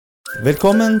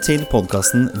Velkommen til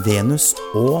podcasten Venus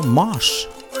og Mars.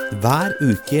 Hver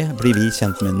uke blir vi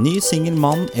kjent med en ny single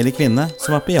mann eller kvinne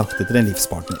som er på jakt etter en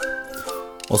livspartner.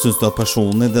 Og synes du at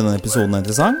personen i denne episoden er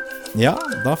interessant? Ja,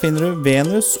 da finner du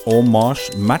Venus og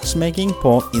Mars matchmaking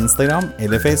på Instagram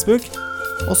eller Facebook,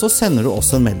 og så sender du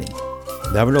også en melding.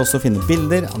 Der vil du også finne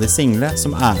bilder av de single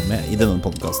som er med i denne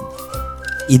podcasten.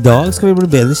 I dag skal vi bli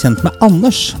bedre kjent med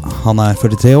Anders. Han er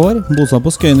 43 år, bosatt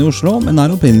på Skøyen i Oslo, men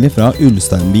er opprinnelig fra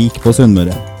Ulsteinvik på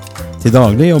Sunnmøre. Til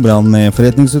daglig jobber han med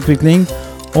forretningsutvikling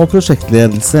og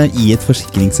prosjektledelse i et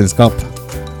forsikringsselskap.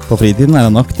 På fritiden er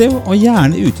han aktiv og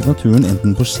gjerne ute i naturen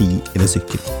enten på ski eller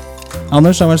sykkel.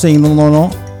 Anders har vært singel noen år nå,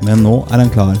 men nå er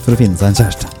han klar for å finne seg en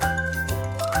kjæreste.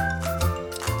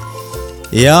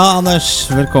 Ja, Anders,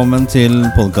 velkommen til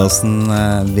podcasten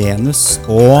Venus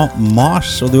og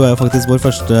Mars. Og du er jo faktisk vår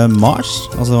første Mars,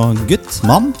 altså gutt,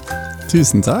 mann.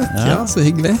 Tusen takk, ja, så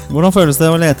hyggelig. Hvordan føles det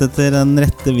å lete etter en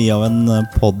rette via en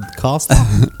podcast?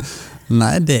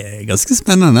 Nei, det er ganske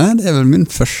spennende. Det er vel min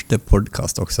første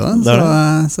podcast også.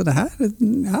 Så det her,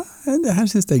 ja, det her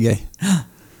synes jeg er gøy.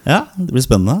 Ja, det blir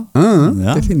spennende.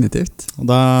 Ja. Definitivt. Og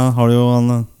da har du jo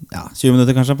 20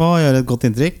 minutter kanskje på å gjøre et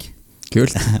godt inntrykk.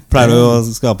 Kult. Pleier du å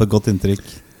skape et godt inntrykk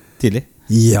tidlig?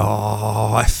 Ja,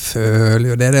 jeg føler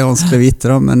jo det. Det er vanskelig å vite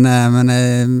da, men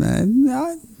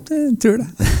jeg tror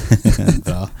det.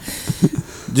 Bra.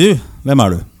 Du, hvem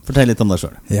er du? Fortell litt om deg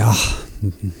selv. Ja,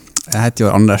 jeg heter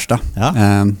jo Anders da. Ja.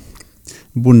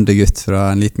 Bondegutt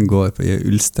fra en liten gård på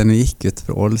Ulsteinvik, gutt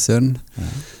fra Ålesund.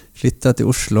 Ja. Flyttet til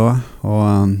Oslo,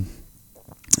 og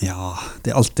ja,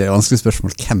 det er alltid et vanskelig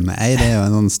spørsmål. Hvem er jeg? Det er jo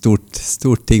en sånn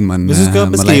stort ting man hvis du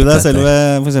skal beskrive deg selv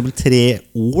ved for eksempel 3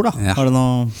 ord da, ja. Har du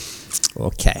noe?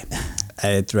 Ok,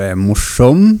 jeg tror jeg er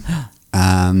morsom,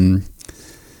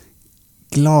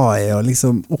 glad i å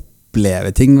liksom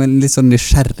oppleve ting, men litt sånn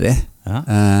nysgjerrig, ja.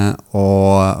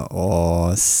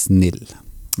 Og snill.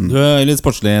 Du er litt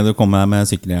sportslig, du kommer med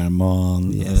sykkelhjelm og,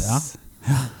 yes.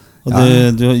 Ja. Og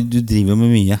du driver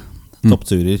med mye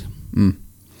toppturer.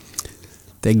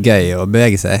 Det er gøy å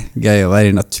bevege seg, gøy å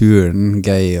være i naturen,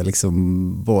 gøy å liksom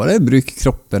både bruke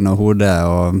kroppen og hodet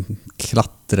og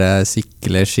klatre,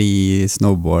 sykle, ski,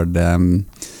 snowboard.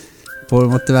 På en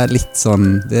måte være litt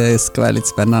sånn, det skal være litt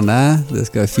spennende, det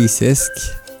skal være fysisk,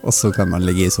 og så kan man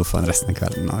ligge i sofaen resten av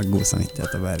kvelden og ha god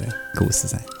samvittighet og bare kose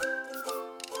seg.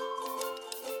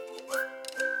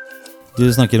 Du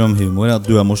snakker om humor, at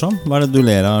du er morsom. Hva er det du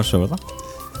ler av selv da?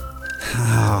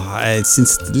 Jeg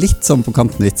synes litt sånn på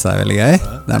kanten vitser er veldig gøy,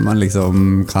 der man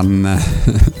liksom kan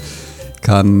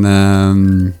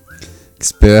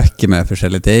spøke med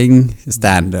forskjellige ting.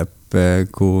 Stand-up,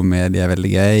 komedie er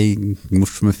veldig gøy,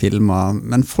 morsomme filmer,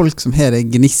 men folk som har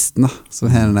det gnisten da, som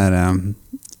har den der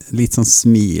litt sånn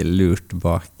smil lurt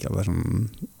bak, bare sånn,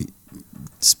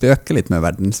 spøker litt med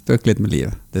verden, spøker litt med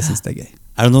livet, det synes jeg er gøy.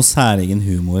 Er det noe særegen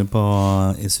humor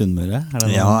i Sunnmøre?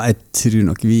 Ja, jeg tror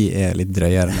nok vi er litt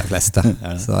drøyere enn de fleste.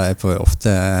 Så jeg får ofte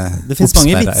det finnes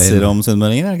mange vitser om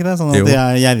sunnmøringer, er det ikke det? Sånn at de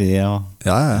er gjerrige og...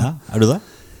 Ja. Er du det?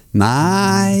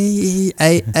 Nei,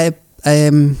 jeg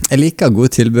liker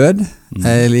gode tilbud.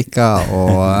 Jeg liker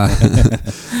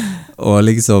å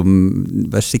liksom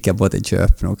være sikker på at jeg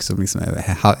kjøper noe som liksom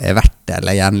er verdt det,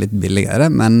 eller gjerne litt billigere,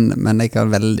 men jeg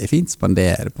kan veldig fint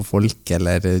spandere på folk,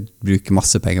 eller bruke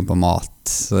masse penger på mat,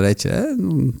 så det er ikke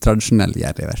noen tradisjonell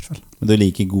gjerrig i hvert fall. Men du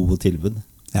liker gode tilbud?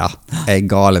 Ja, jeg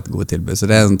galet gode tilbud, så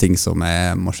det er sånne ting som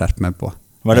jeg må skjerpe meg på.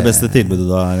 Hva er det beste tilbudet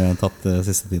du har tatt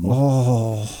siste tiden?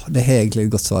 Det har jeg egentlig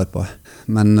et godt svar på,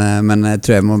 men jeg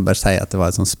tror jeg må bare si at det var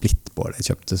et sånn splitboard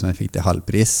jeg kjøpte som jeg fikk til halv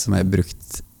pris, som jeg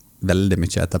brukt veldig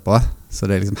mye etterpå, så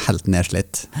det er liksom helt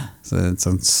nedslitt. Så det er et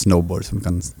sånt snowboard som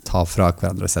kan ta fra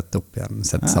hverandre og sette opp igjen,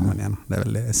 sette sammen igjen. Det er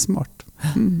veldig smart.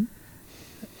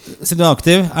 Siden du er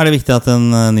aktiv, er det viktig at en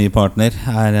ny partner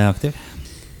er aktiv?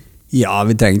 Ja,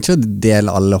 vi trenger ikke å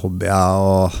dele alle hobbyer,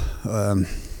 og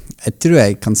jeg tror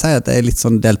jeg kan si at jeg er litt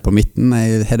sånn delt på midten.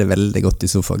 Jeg har det veldig godt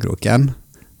i sofakroken,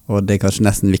 og det er kanskje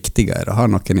nesten viktigere å ha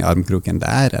noen i armkroken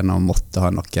der enn å måtte ha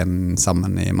noen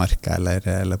sammen i marka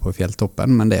eller på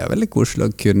fjelltoppen, men det er jo veldig koselig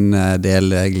å kunne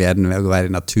dele gleden ved å være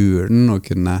i naturen og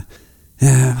kunne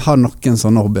ha noen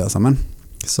sånne hobbyer sammen.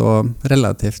 Så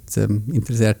relativt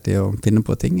interessert i å finne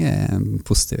på ting er en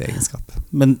positiv egenskap.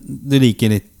 Men du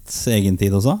liker litt egen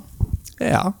tid også?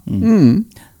 Ja,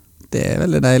 det er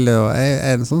veldig deilig, og jeg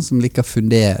er en sånn som liker å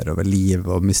fundere over liv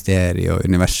og mysterier og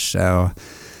universet, og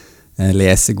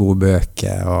lese gode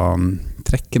bøker og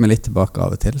trekke meg litt tilbake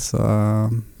av og til, så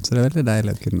det er veldig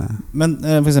deilig å kunne. Men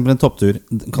for eksempel en topptur,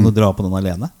 kan du dra på den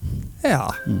alene? Ja,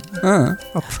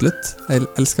 absolutt. Jeg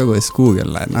elsker å gå i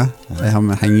skogen alene. Jeg har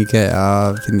med hengekøya,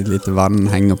 finne et lite vann,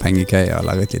 henge opp hengekøya og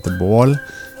lage et lite bål.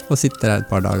 og sitter der et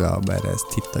par dager og bare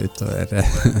titter utover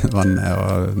vannet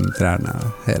og trærne.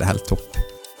 Det er helt topp.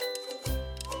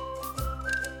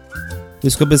 Du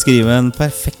skal beskrive en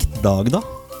perfekt dag da.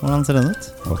 Hvordan ser den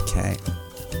ut? Ok.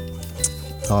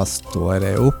 Da står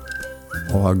jeg opp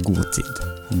og har god tid.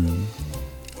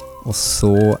 Og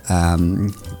så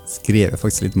skriver jeg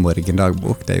faktisk litt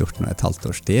morgendagbok. Det har jeg gjort nå et halvt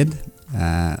års tid.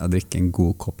 Og drikker en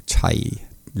god kopp chai,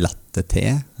 latte te.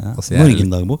 Ja.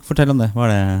 Morgendagbok, fortell om det. Hva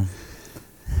er det?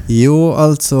 Jo,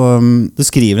 altså... Du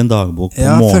skriver en dagbok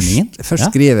på morgenen?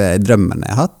 Først skriver jeg drømmene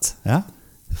jeg har hatt. Ja.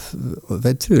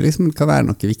 Jeg tror liksom det kan være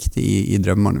noe viktig i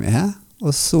drømmene vi har.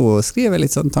 Og så skriver jeg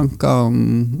litt sånn tanker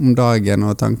om dagen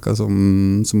og tanker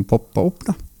som popper opp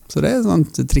da. Så det er et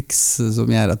sånt triks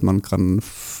som gjør at man kan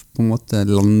på en måte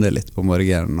lande litt på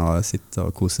morgenen og sitte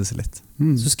og kose seg litt.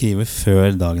 Så du skriver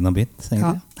før dagen har begynt,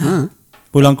 egentlig? Ja.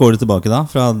 Hvor langt går du tilbake da?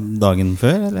 Fra dagen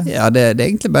før, eller? Ja, det er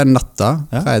egentlig bare natta,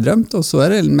 hva jeg har drømt, og så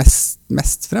er det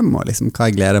mest fremover, liksom, hva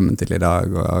jeg gleder meg til i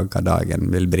dag, og hva dagen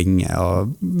vil bringe,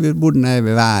 og hvordan jeg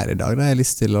vil være i dag. Da har jeg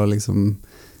lyst til å liksom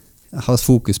ha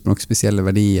fokus på noen spesielle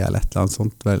verdier, eller et eller annet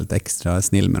sånt, være litt ekstra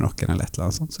snill med noen, eller et eller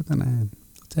annet sånt, så kan jeg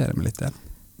notere meg litt det.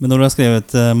 Men når du har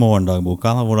skrevet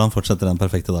morgendagboka, hvordan fortsetter den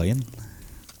perfekte dagen?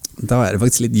 Da er det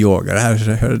faktisk litt yoga, det her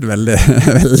så jeg hører veldig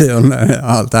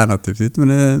alternativt ut,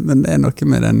 men det er noe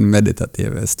med den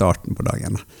meditative starten på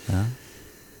dagen. Ja.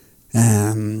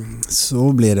 Så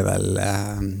blir det vel,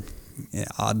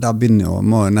 da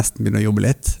må jeg nesten begynne å jobbe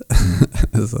litt,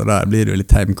 så da blir det jo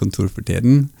litt hjemmekontor for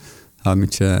tiden. Har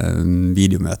mye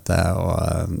videomøte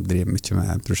og driver mye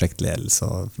med prosjektledelse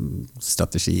og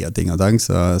strategi og ting og tang,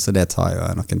 så det tar jo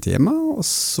noen timer, og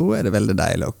så er det veldig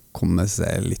deilig å komme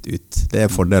seg litt ut. Det er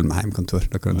fordelen med hjemmekontor,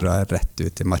 da kan du dra rett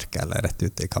ut i marka eller rett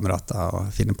ut i kamerater og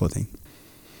finne på ting.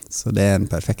 Så det er en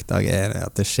perfekt dag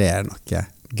at det skjer noe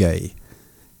gøy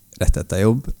rett etter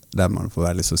jobb, der man får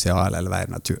være litt sosial eller være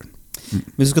i naturen.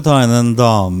 Hvis du skal ta inn en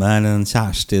dame eller en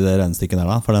kjæreste i det regnestykket der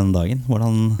da, for den dagen,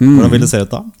 hvordan vil det se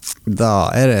ut da? Da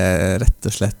er det rett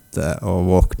og slett å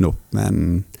våkne opp med en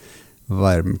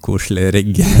varm, koselig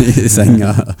rigg i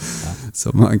senga,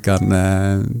 som man kan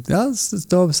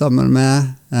stå opp sammen med,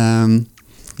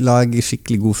 lage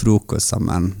skikkelig god frokost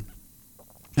sammen.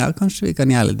 Ja, kanskje vi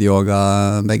kan gjøre litt yoga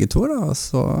begge to da, og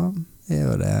så er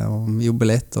jo det å jobbe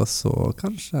litt, og så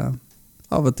kanskje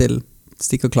av og til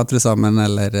stikke og klatre sammen,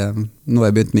 eller nå har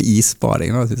jeg begynt med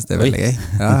isbaring, da, synes det er veldig gøy.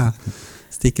 Ja,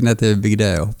 stikke ned til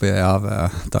Bygdøy og hoppe i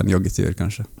havet, ta en joggetur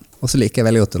kanskje. Og så liker jeg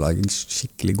veldig godt å lage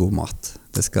skikkelig god mat.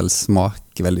 Det skal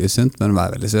smake veldig usunt, men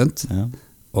være veldig sunt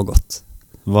og godt.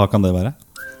 Hva kan det være?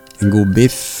 En god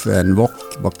biff, en wok,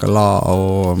 bacalao,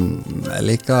 og jeg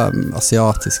liker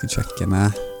asiatiske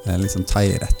kjøkkenet, litt sånn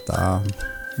thai-retter.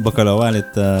 Bacalao er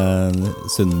litt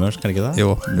sunnmørsk, er det ikke det?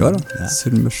 Jo da,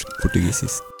 sunnmørsk,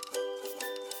 portugisisk.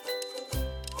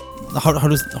 Har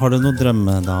du noen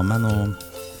drømmedame?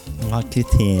 Hva er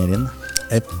kriteriene?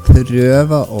 Jeg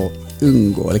prøver å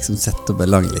unngå å liksom sette opp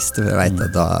en lang liste, for jeg vet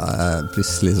at da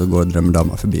plutselig så går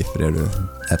drømmedama forbi fordi du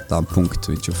et eller annet punkt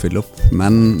du ikke fyller opp.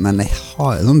 Men jeg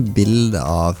har et sånt bilde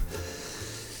av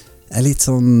en litt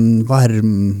sånn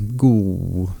varm,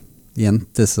 god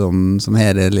jente som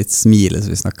har det litt smilet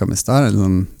som vi snakket om i stad, en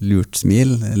sånn lurt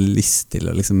smil, lyst til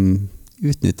å liksom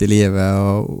utnytte livet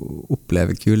og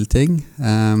oppleve kule ting.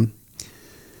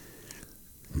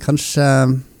 Kanskje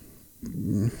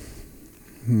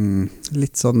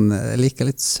litt sånn, jeg liker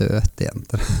litt søte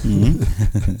jenter.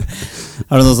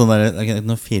 Har du noe sånn der,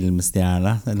 noen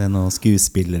filmstjerne eller noen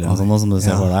skuespillere eller noe som du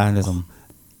ser for deg? Liksom?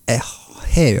 Jeg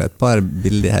har jo et par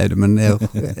bilder her, men jeg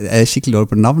er skikkelig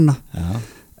dårlig på navn.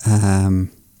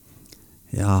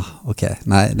 Ja, ok.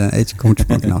 Nei, jeg kommer ikke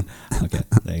på noen navn. Ok,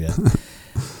 det er greit.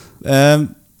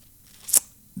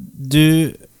 Du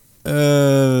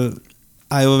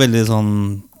er jo veldig sånn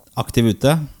aktiv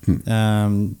ute,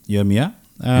 gjør mye.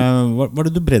 Hva er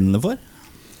det du brenner for?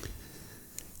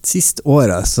 Siste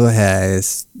året så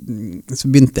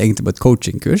begynte jeg egentlig på et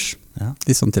coachingkurs,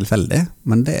 litt sånn tilfeldig,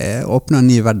 men det åpnet en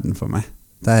ny verden for meg.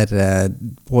 Der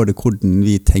både hvordan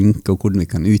vi tenker og hvordan vi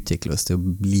kan utvikle oss til å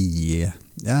bli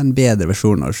en bedre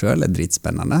versjon av oss selv er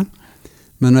dritspennende.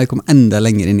 Men når jeg kom enda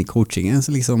lenger inn i coachingen,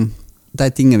 så liksom de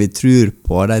tingene vi tror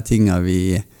på, de tingene vi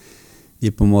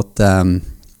på en måte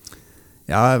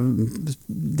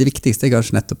det viktigste er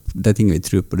kanskje nettopp de tingene vi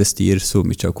tror på, det styrer så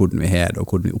mye av hvordan vi har det, og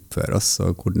hvordan vi oppfører oss,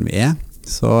 og hvordan vi er.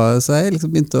 Så jeg har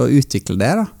liksom begynt å utvikle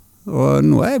det da. Og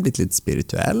nå er jeg blitt litt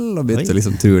spirituell, og begynt å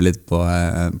liksom tro litt på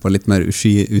litt mer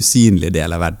usynlig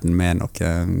del av verden, med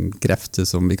noen krefter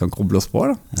som vi kan koble oss på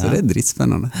da. Så det er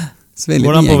dritspennende.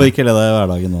 Hvordan påvirker det deg i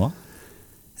hverdagen nå?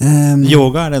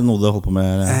 Yoga, er det noe du holder på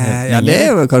med? Ja, det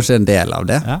er jo kanskje en del av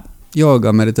det.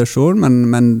 yoga, meditasjon,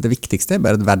 men det viktigste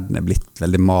bare at verden blitt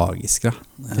veldig magisk. Da.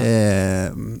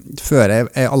 Før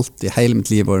jeg alltid, hele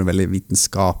mitt liv vært en veldig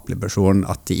vitenskapelig person,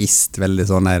 ateist, veldig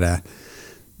sånn der,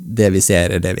 det vi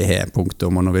ser det vi har,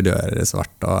 punktum, og når vi dør det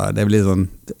svart, og det blir sånn,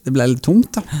 det ble litt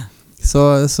tomt da.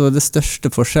 Så det største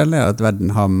forskjellen at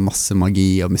verden har masse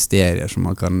magi og mysterier som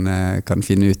man kan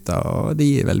finne ut av, og det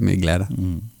gir veldig mye glede.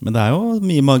 Men det jo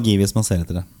mye magi hvis man ser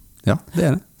etter det. Ja, det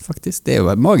det, faktisk. Det jo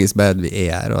magisk bare at vi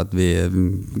her, og at vi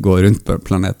går rundt på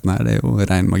planeten her. Det jo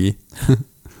ren magi.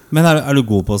 Men du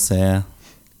god på å se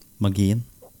magien?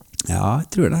 Ja, jeg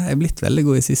tror det. Jeg blitt veldig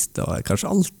god i siste, og kanskje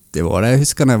alltid vært. Jeg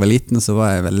husker når jeg var liten, så var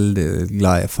jeg veldig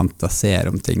glad i å fantasere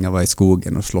om ting. Jeg var i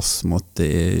skogen og slåss mot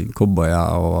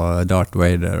cowboyer og Darth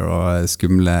Vader og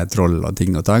skumle troll og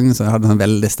ting og tang, så jeg hadde en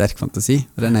veldig sterk fantasi,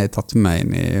 og den har jeg tatt med meg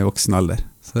inn i voksen alder.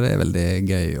 Så det veldig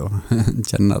gøy å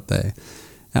kjenne at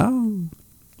jeg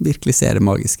virkelig ser det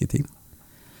magiske ting.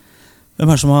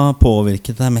 Hvem det som har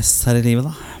påvirket deg mest her i livet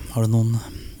da? Har du noen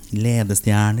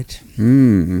ledestjerner?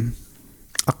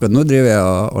 Akkurat nå driver jeg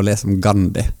og leser om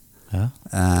Gandhi. Ja.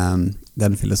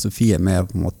 Den filosofien med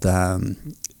på en måte,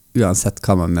 uansett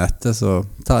hva man møter, så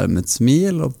tar det med et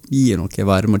smil og gir noe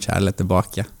varme og kjærlighet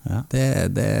tilbake. Ja.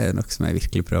 Det noe som jeg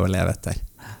virkelig prøver å leve etter.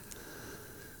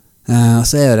 Og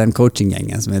så det den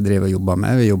coaching-gjengen som jeg driver og jobber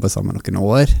med. Vi jobber sammen noen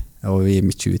år, og vi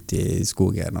mye ute i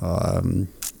skogen, og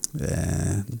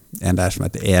en der som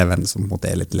heter Even, som på en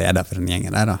måte litt leder for den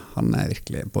gjengen der, da. Han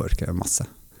virkelig påvirker masse.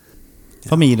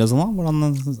 Familie og sånn da? Hvordan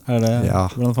det? Ja,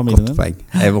 hvordan familien godt poeng.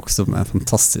 Jeg vokste opp med en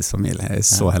fantastisk familie. Jeg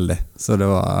så heldig. Så det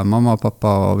var mamma og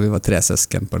pappa, og vi var 3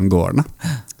 søsken på den gården.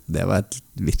 Det var et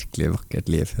virkelig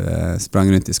vakkert liv. Jeg sprang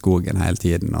rundt i skogen hele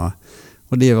tiden,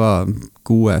 og de var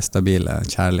gode, stabile,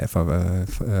 kjærlige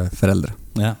foreldre.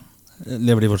 Ja.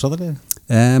 Lever de fortsatt, eller?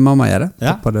 Mamma gjør det,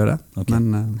 pappa dør det. Okay.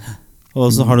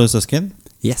 Og så har du søsken?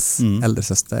 Yes, eldre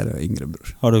søster og yngre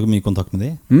bror. Har du mye kontakt med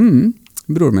de?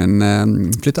 Bror min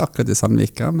flyttet akkurat til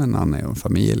Sandvika, men han jo en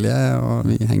familie, og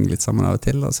vi henger litt sammen av og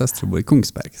til, og søstre bor i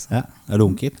Kongsberg. Så. Ja. Du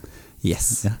onkel?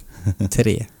 Yes,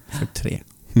 3 for 3.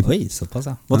 Oi, såpass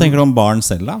ja. Hva tenker du om barn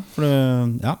selv da? For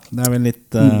det vel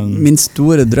litt... Min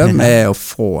store drøm å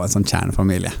få en sånn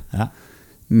kjernefamilie. Ja.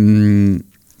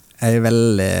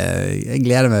 Jeg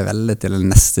gleder meg veldig til det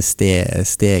neste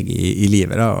steg i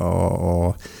livet da,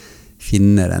 og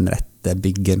finne den rette,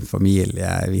 bygge en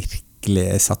familie,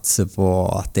 virkelig satse på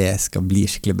at det skal bli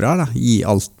skikkelig bra da. Gi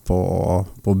alt på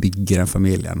å bygge den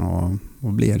familien og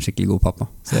bli en skikkelig god pappa.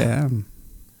 Så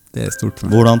det stort for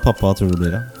meg. Hvordan pappa tror du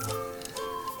blir det?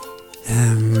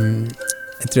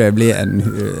 Jeg tror jeg blir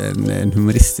en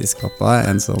humoristisk pappa,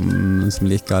 en som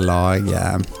liker å lage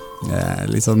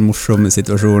litt sånn morsomme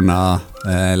situasjoner,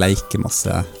 leke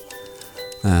masse.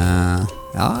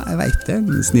 Ja, jeg vet det,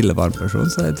 en snille barnperson,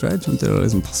 så jeg tror jeg kommer til å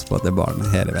liksom passe på at det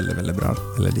barnet her veldig, veldig bra,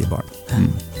 eller de barna.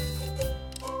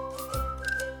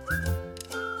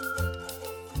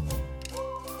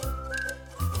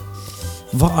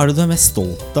 Hva det du mest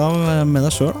stolt av med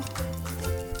deg selv da?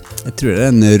 Jeg tror det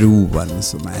den roen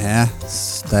som jeg har,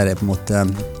 der jeg på en måte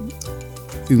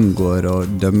unngår å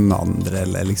dømme andre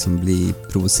eller liksom bli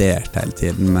provosert hele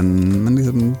tiden, men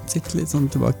liksom sitte litt sånn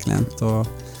tilbakelent og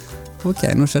ok,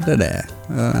 nå skjedde det.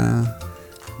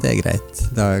 Det greit.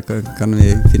 Da kan vi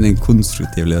finne en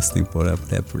konstruktiv løsning på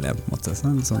det problemet på en måte.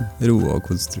 Så sånn ro og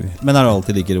konstruktiv. Men du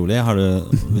alltid like rolig?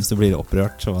 Hvis du blir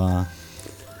opprørt, så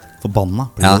forbanna?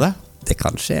 Blir du det? Det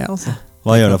kan skje, altså.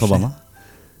 Hva gjør deg forbanna?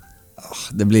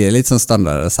 Det blir litt sånn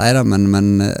standard å si da,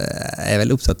 men jeg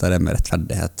veldig opptatt av det med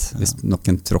rettferdighet. Hvis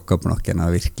noen tråkker på noen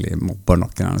og virkelig mobber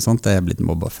noen eller sånt, jeg blitt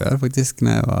mobbet før faktisk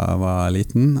når jeg var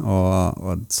liten,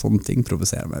 og sånne ting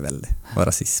provoserer meg veldig. Og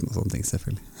rasisme og sånne ting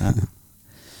selvfølgelig. Ja.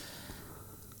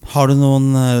 Har du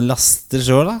noen laster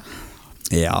selv da?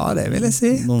 Ja, det vil jeg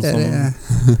si.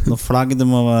 Noen flagg du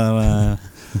må være...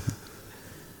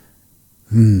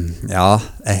 Ja,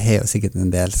 jeg har jo sikkert en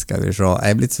del, skal vi se.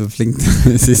 Jeg blitt så flink til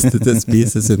det siste til å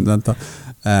spise sunt.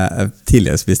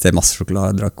 Tidligere spiste jeg masse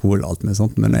sjokolade, drakk cola og alt med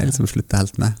sånt, men jeg liksom sluttet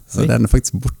helt med. Så den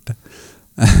faktisk borte.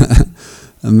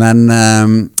 Men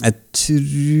jeg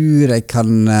tror jeg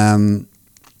kan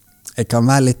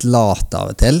være litt lat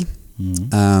av og til.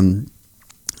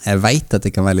 Jeg vet at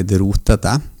jeg kan være litt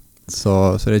rotete,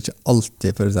 så det ikke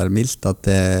alltid, for å si det mildt, at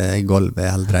gulvet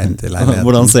helt rent i leiligheten.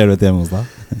 Hvordan ser du ut hjemme hos deg?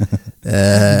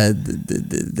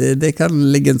 Det kan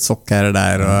ligge en sokk her og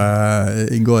der,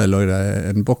 og i går lå det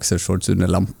en boxershorts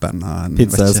under lampen.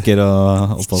 Pizzaesker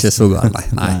og oppvask? Ikke så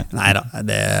galt, nei da.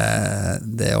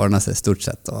 Det ordner seg stort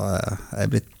sett, og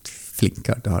jeg blitt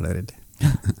flinkere til å ha det ryddig.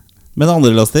 Men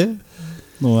andre laster?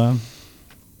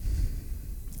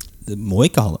 Du må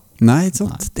ikke ha det. Nei, ikke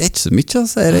sant? Det ikke så mye,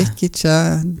 altså. Jeg røyker ikke,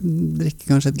 drikker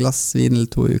kanskje et glass vin eller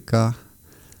 2 uker.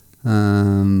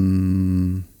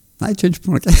 Nei, jeg kjører ikke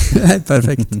på noe. Det er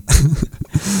perfekt.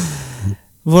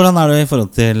 Hvordan du i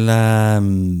forhold til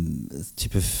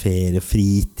type ferie,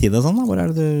 fritid og sånn da? Hvor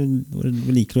du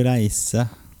liker å reise?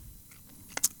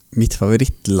 Mitt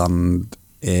favorittland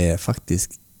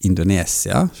faktisk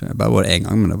Indonesia. Jeg har bare vært en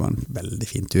gang, men det var en veldig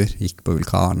fin tur. Gikk på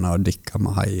vulkaner og dykket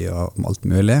med hai og alt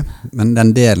mulig. Men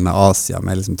den delen av Asia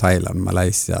med liksom Thailand,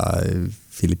 Malaysia,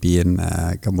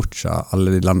 Filippinene, Kambodsja,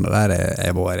 alle de landene der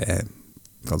jeg vært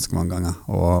ganske mange ganger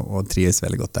og trives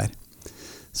veldig godt der.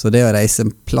 Så det å reise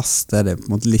en plass der det på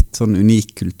en måte litt sånn unik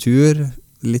kultur,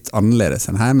 litt annerledes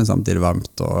enn her, men samtidig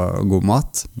varmt og god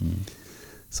mat.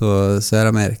 Så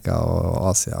Sør-Amerika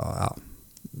og Asia, ja.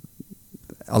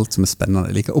 Alt som spennende.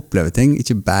 Jeg liker å oppleve ting,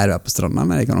 ikke bare være på stranda,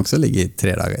 men jeg kan også ligge i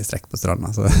 3 dager i strekk på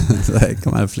stranda, så jeg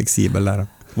kan være fleksibel der.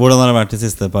 Hvordan har det vært de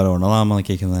siste par årene da, man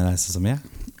ikke kunne reise så mye?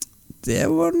 Det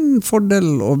var en fordel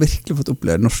å virkelig få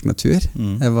oppleve norsk natur.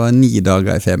 Jeg var 9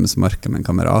 dager i Femundsmarka med en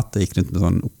kamerat. Jeg gikk rundt med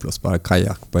sånn oppblåsbar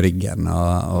kajak på ryggen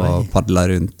og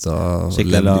padlet rundt. Og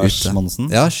skikkelig Lars Monsen?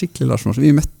 Ja, skikkelig Lars Monsen.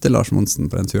 Vi møtte Lars Monsen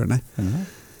på den turen.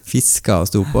 Fiska og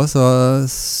sto på, så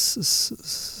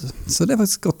det har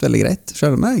faktisk gått veldig greit.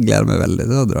 Selv om jeg gleder meg veldig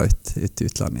til å dra ut i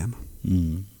utlandet igjen.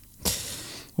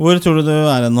 Hvor tror du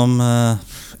om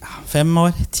 5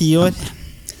 år, 10 år?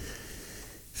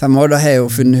 5 år, da har jeg jo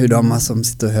funnet hun dama som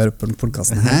sitter og hører på den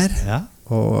podcasten her. Ja.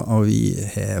 Og vi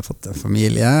har fått en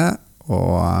familie,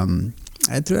 og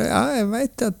jeg tror, jeg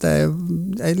vet at jeg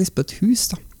har lyst på et hus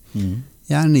da.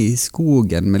 Gjerne i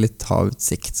skogen med litt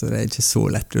havutsikt, så det er ikke så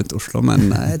lett rundt Oslo, men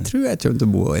jeg tror jeg kommer til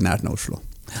å bo i nærheten av Oslo.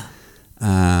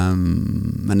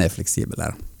 Men jeg er fleksibel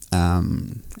der.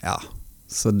 Ja,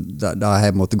 så da har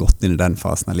jeg måttet gått inn i den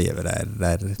fasen av livet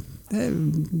der jeg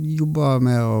jobber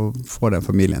med å få den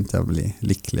familien til å bli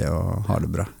lykkelig og ha det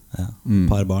bra. Ja,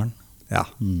 par barn. Ja,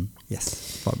 yes,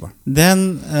 par barn.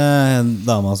 Den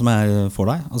dama som jeg får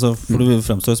deg, altså, for du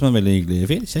fremstår som en veldig hyggelig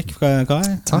fyr, kjekk kar,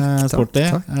 sporty,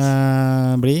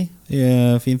 blid,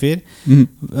 fin fyr.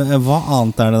 Hva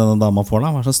annet det denne dama får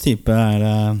deg? Hva slags type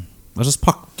hva slags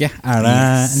pakke det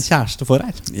en kjæreste får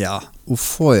her? Ja, hun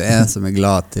får jo en som er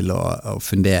glad til å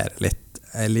fundere litt.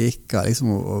 Jeg liker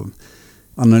liksom å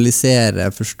analysere,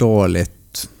 forstå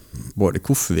litt både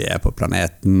hvorfor vi på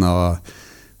planeten og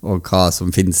hva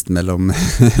som finnes mellom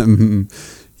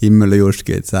himmel og jord,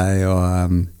 skulle jeg si, og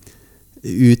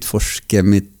utforske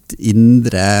mitt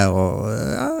indre, og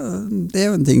ja, det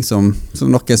jo en ting som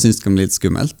noen synes kan bli litt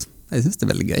skummelt. Jeg synes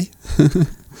det veldig gøy.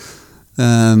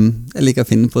 Jeg liker å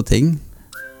finne på ting.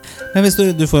 Men hvis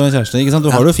du får en kjæreste, ikke sant?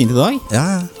 Du har det jo fint i dag. Ja.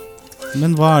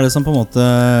 Men hva det som på en måte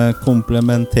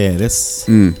komplementeres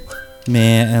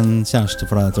med en kjæreste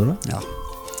for deg, tror du? Ja.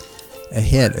 Jeg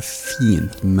har det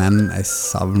fint, men jeg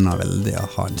savner veldig å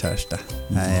ha en kjæreste.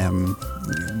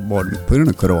 Både på grunn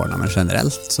av korona, men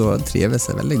generelt så trives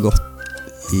jeg veldig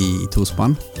godt i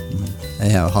tospann.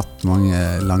 Jeg har hatt mange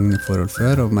lange forhold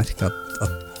før, og merker at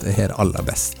jeg har det aller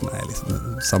best når jeg liksom,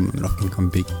 sammen med noen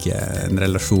kan bygge en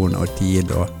relasjon over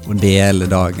tid, og dele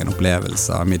dagen,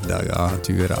 opplevelser, middager,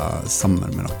 turer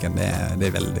sammen med noen. Det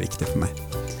er veldig viktig for meg.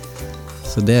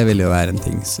 Så det vil jo være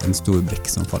en stor brikk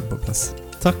som faller på plass.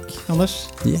 Takk, Anders.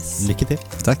 Yes. Lykke til.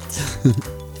 Takk.